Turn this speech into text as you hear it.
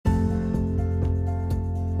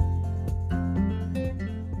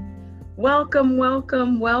Welcome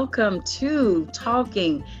to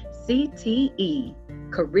Talking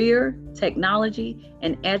CTE, Career, Technology,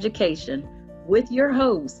 and Education with your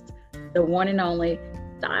host, the one and only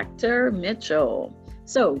Dr. Mitchell.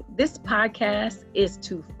 So this podcast is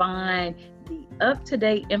to find the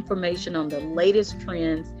up-to-date information on the latest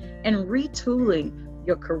trends and retooling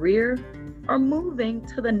your career or moving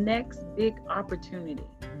to the next big opportunity.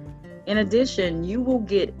 In addition, you will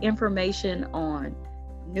get information on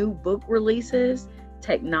new book releases,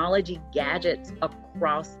 technology gadgets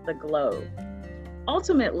across the globe.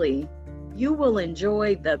 Ultimately, you will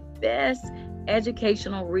enjoy the best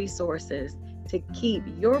educational resources to keep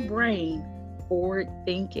your brain forward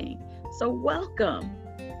thinking. So welcome,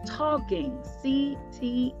 Talking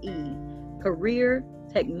CTE, Career,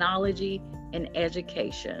 Technology, and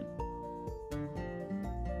Education.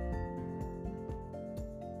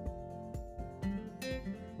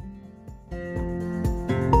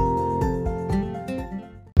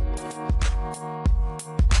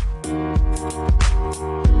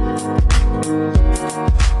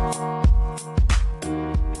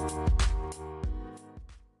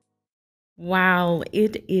 Wow,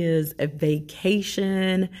 it is a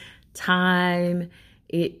vacation time.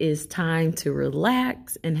 It is time to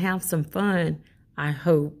relax and have some fun. I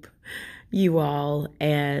hope you all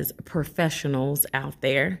as professionals out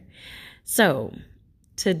there. So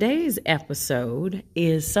today's episode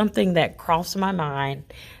is something that crossed my mind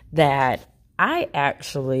that I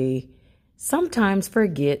actually sometimes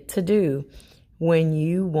forget to do when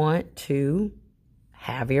you want to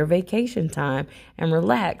have your vacation time and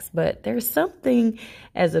relax. But there's something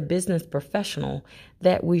as a business professional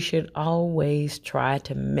that we should always try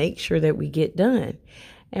to make sure that we get done.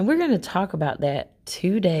 And we're going to talk about that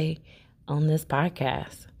today on this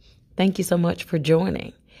podcast. Thank you so much for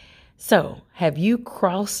joining. So, have you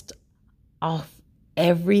crossed off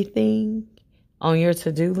everything on your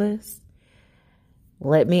to-do list?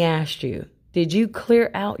 Let me ask you, did you clear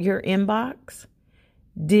out your inbox?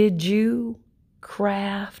 Did you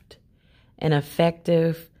craft an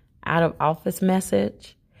effective out-of-office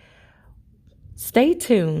message? Stay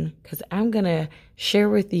tuned because I'm going to share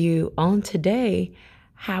with you on today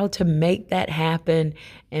how to make that happen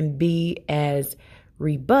and be as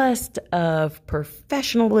robust of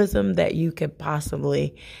professionalism that you could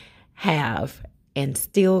possibly have and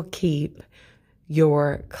still keep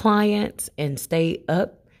your clients and stay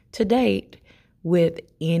up to date with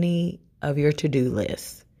any of your to-do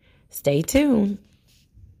lists. Stay tuned.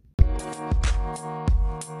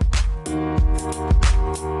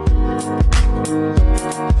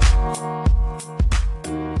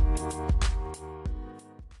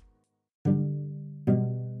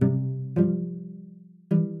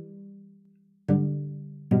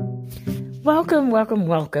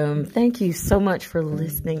 Welcome. Thank you so much for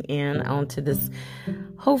listening in onto this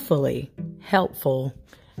hopefully helpful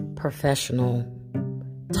professional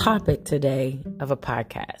topic today of a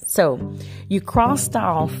podcast. So you crossed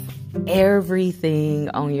off everything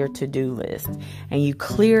on your to-do list and you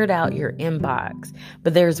cleared out your inbox,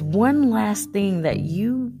 but there's one last thing that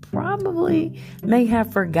you probably may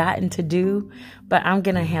have forgotten to do, but I'm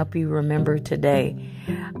going to help you remember today,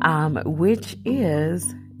 which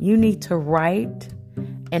is you need to write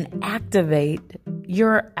and activate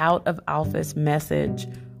your out of office message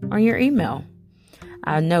on your email.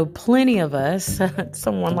 I know plenty of us,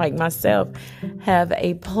 someone like myself, have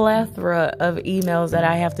a plethora of emails that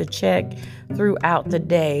I have to check throughout the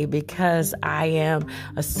day because I am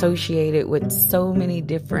associated with so many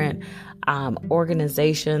different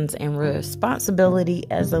organizations and responsibility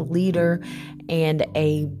as a leader and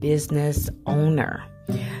a business owner.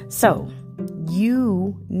 So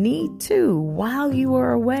you need to, while you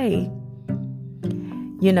are away,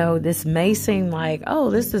 this may seem like, oh,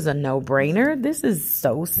 this is a no-brainer. This is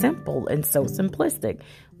so simple and so simplistic,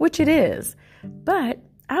 which it is. But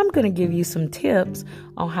I'm going to give you some tips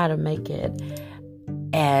on how to make it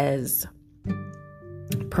as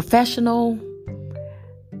professional,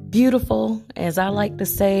 beautiful, as I like to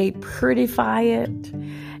say, prettify it,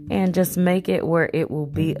 and just make it where it will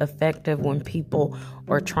be effective when people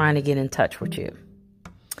are trying to get in touch with you.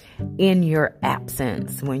 In your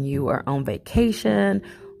absence, when you are on vacation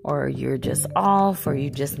or you're just off or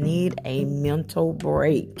you just need a mental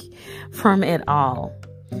break from it all.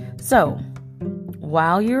 So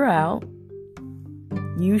while you're out,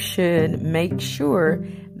 you should make sure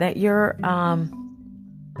that your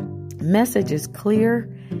message is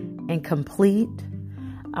clear and complete,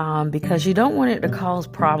 because you don't want it to cause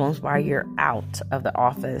problems while you're out of the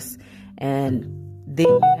office, and then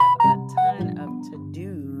you have a ton of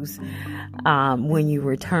to-dos when you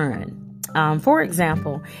return. For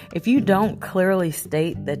example, if you don't clearly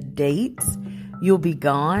state the dates you'll be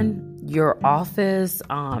gone, your office,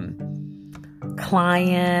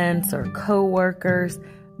 clients or coworkers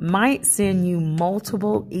might send you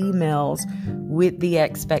multiple emails with the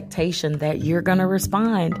expectation that you're going to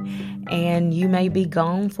respond, and you may be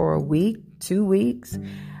gone for a week, 2 weeks.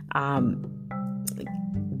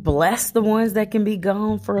 Bless the ones that can be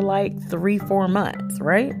gone for like 3-4 months,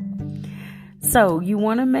 right? So you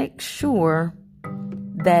want to make sure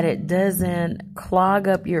that it doesn't clog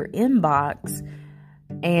up your inbox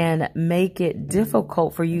and make it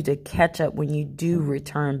difficult for you to catch up when you do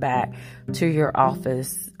return back to your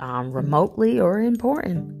office, remotely or in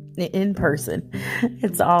person.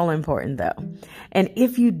 It's all important though. And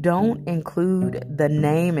if you don't include the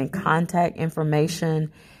name and contact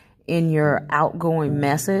information in your outgoing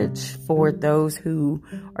message for those who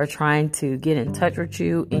are trying to get in touch with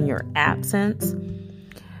you in your absence,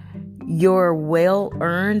 your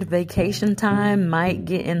well-earned vacation time might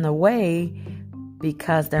get in the way,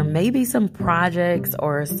 because there may be some projects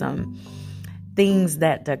or some things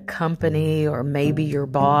that the company or maybe your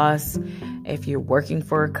boss, if you're working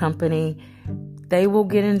for a company, they will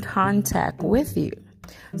get in contact with you.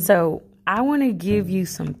 So I want to give you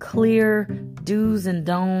some clear do's and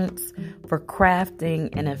don'ts for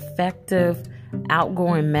crafting an effective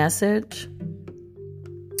outgoing message,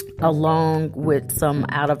 along with some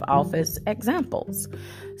out-of-office examples.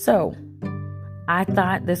 So I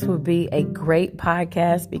thought this would be a great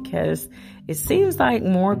podcast because it seems like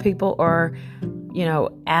more people are,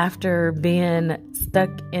 after being stuck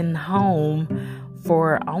in home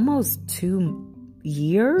for almost 2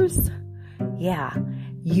 years. Yeah,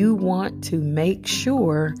 you want to make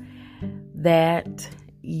sure that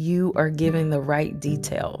you are giving the right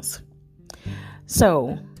details.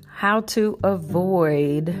 So, how to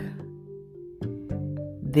avoid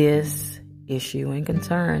this issue and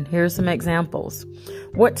concern. Here are some examples.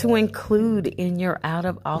 What to include in your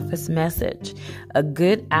out-of-office message. A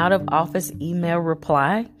good out-of-office email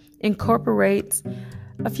reply incorporates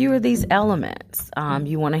a few of these elements.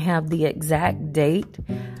 You want to have the exact date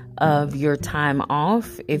of your time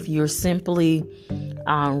off. If you're simply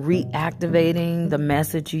reactivating the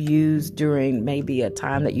message you used during maybe a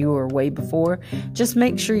time that you were away before, just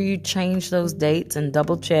make sure you change those dates and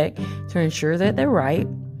double check to ensure that they're right.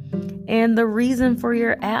 And the reason for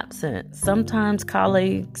your absence. Sometimes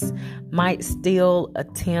colleagues might still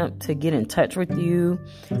attempt to get in touch with you,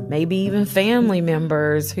 maybe even family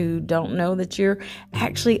members who don't know that you're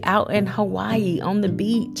actually out in Hawaii on the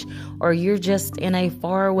beach, or you're just in a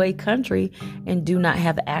faraway country and do not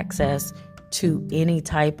have access to any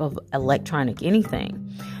type of electronic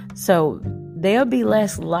anything. So they'll be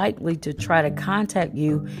less likely to try to contact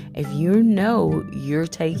you if you know you're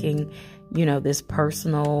taking this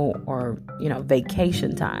personal or,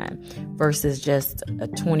 vacation time versus just a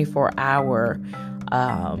 24-hour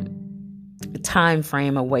time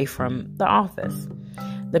frame away from the office.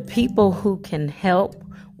 The people who can help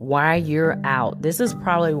while you're out. This is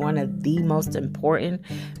probably one of the most important,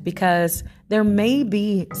 because there may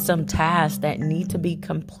be some tasks that need to be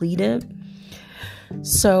completed.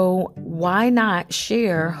 So why not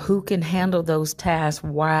share who can handle those tasks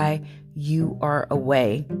while you are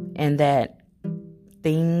away, and that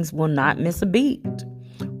things will not miss a beat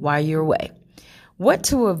while you're away. What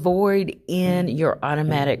to avoid in your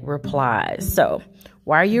automatic replies. So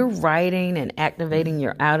while you're writing and activating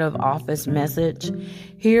your out-of-office message,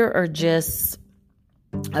 here are just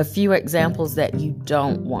a few examples that you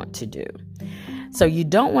don't want to do. So you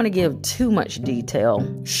don't want to give too much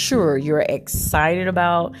detail. Sure, you're excited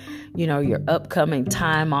about, your upcoming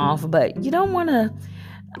time off, but you don't want to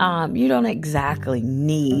you don't exactly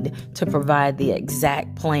need to provide the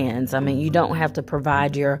exact plans. I mean, you don't have to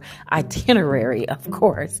provide your itinerary, of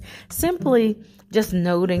course. Simply just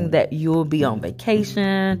noting that you'll be on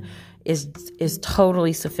vacation is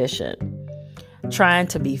totally sufficient. Trying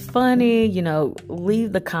to be funny,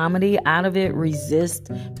 leave the comedy out of it. Resist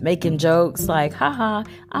making jokes like, haha,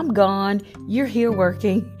 I'm gone, you're here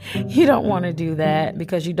working. You don't want to do that,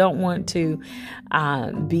 because you don't want to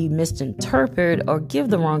be misinterpreted or give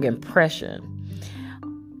the wrong impression.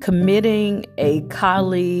 Committing a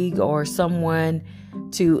colleague or someone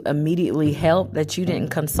to immediately help that you didn't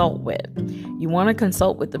consult with. You want to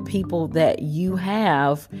consult with the people that you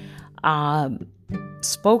have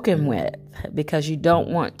spoken with, because you don't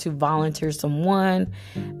want to volunteer someone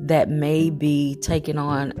that may be taking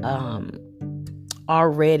on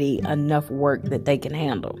already enough work that they can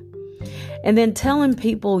handle. And then telling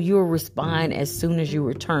people you'll respond as soon as you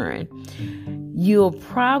return. You'll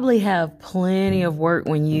probably have plenty of work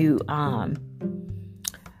when you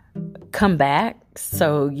come back,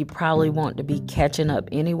 so you probably want to be catching up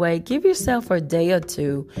anyway. Give yourself a day or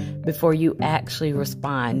two before you actually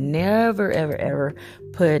respond. Never, ever, ever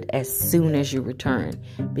put as soon as you return,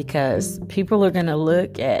 because people are going to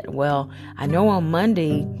look at, well, I know on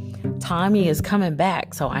Monday Tommy is coming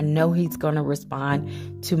back, so I know he's going to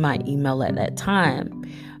respond to my email at that time.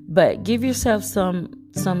 But give yourself some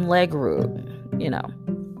leg room,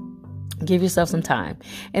 Give yourself some time.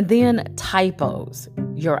 And then typos.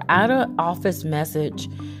 Your out of office message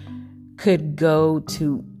could go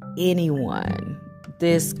to anyone.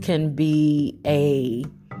 This can be a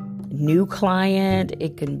new client.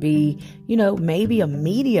 It can be, maybe a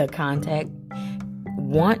media contact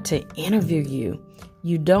want to interview you.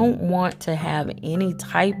 You don't want to have any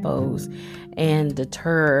typos and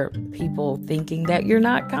deter people thinking that you're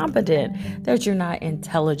not competent, that you're not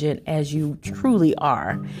intelligent as you truly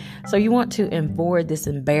are. So you want to avoid this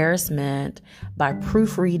embarrassment by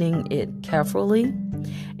proofreading it carefully.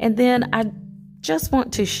 And then I just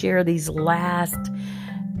want to share these last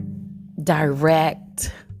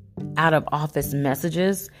direct out of office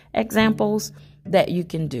messages examples that you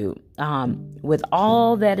can do. With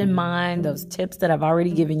all that in mind, those tips that I've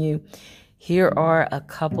already given you, here are a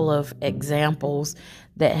couple of examples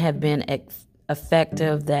that have been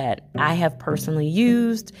effective that I have personally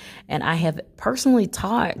used and I have personally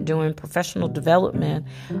taught doing professional development,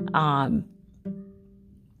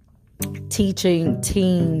 teaching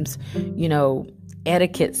teams,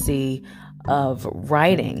 etiquette of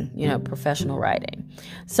writing, professional writing.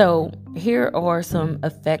 So here are some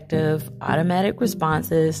effective automatic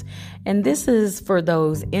responses, and this is for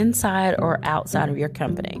those inside or outside of your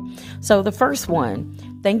company. So the first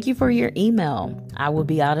one, thank you for your email. I will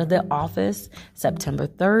be out of the office September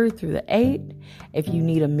 3rd through the 8th. If you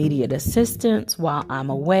need immediate assistance while I'm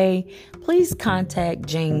away, please contact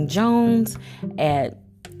Jane Jones at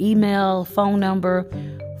email, phone number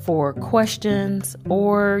for questions,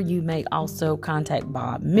 or you may also contact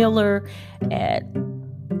Bob Miller at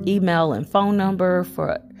email and phone number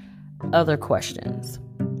for other questions.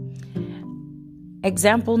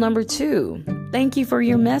 Example number 2, thank you for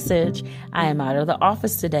your message. I am out of the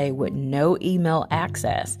office today with no email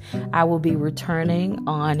access. I will be returning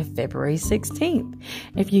on February 16th.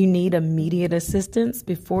 If you need immediate assistance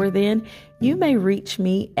before then, you may reach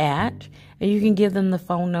me and you can give them the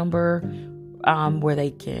phone number where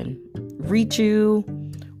they can reach you,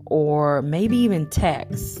 or maybe even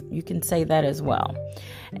text. You can say that as well.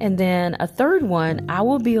 And then a third one, I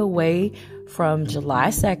will be away from July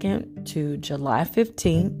 2nd to July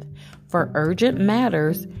 15th. For urgent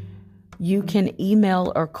matters, you can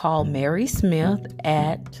email or call Mary Smith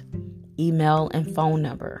at email and phone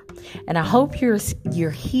number. And I hope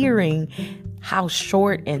you're hearing how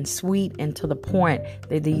short and sweet and to the point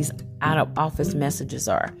that these out of office messages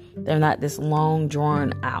are. They're not this long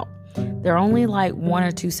drawn out. They're only like 1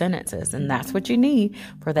 or 2 sentences, and that's what you need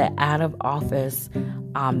for that out of office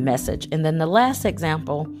message. And then the last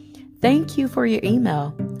example, thank you for your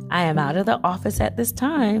email. I am out of the office at this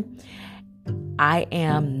time. I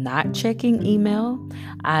am not checking email.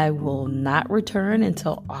 I will not return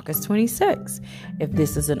until August 26th. If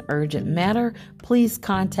this is an urgent matter, please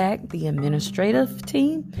contact the administrative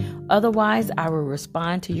team. Otherwise, I will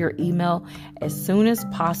respond to your email as soon as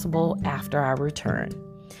possible after I return.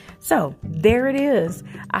 So there it is.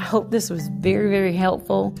 I hope this was very, very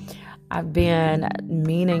helpful. I've been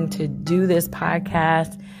meaning to do this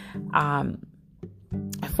podcast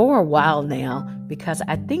for a while now, because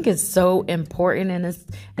I think it's so important, and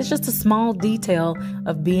it's just a small detail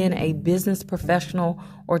of being a business professional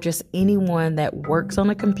or just anyone that works on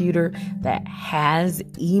a computer that has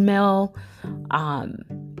email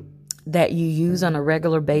that you use on a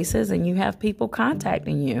regular basis, and you have people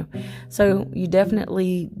contacting you. So you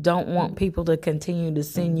definitely don't want people to continue to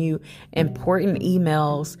send you important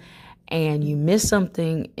emails and you miss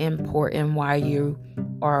something important while you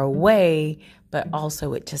are away, but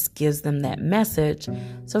also it just gives them that message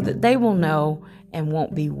so that they will know and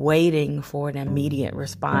won't be waiting for an immediate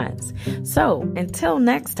response. So until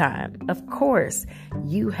next time, of course,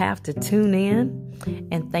 you have to tune in,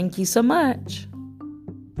 and thank you so much.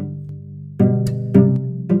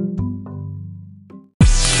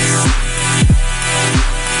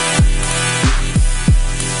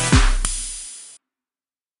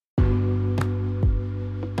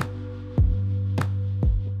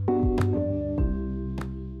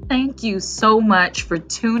 Thank you so much for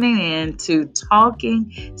tuning in to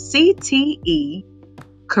Talking CTE,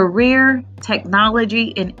 Career,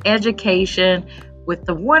 Technology, and Education with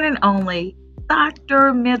the one and only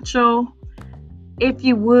Dr. Mitchell. If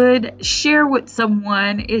you would, share with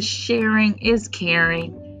someone. Sharing is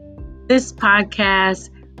caring. this podcast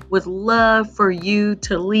would love for you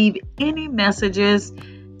to leave any messages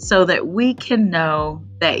so that we can know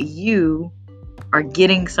that you are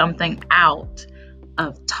getting something out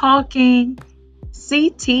of talking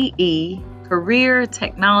CTE, career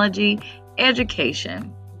technology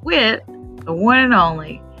education, with the one and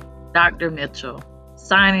only Dr. Mitchell,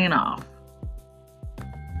 signing off.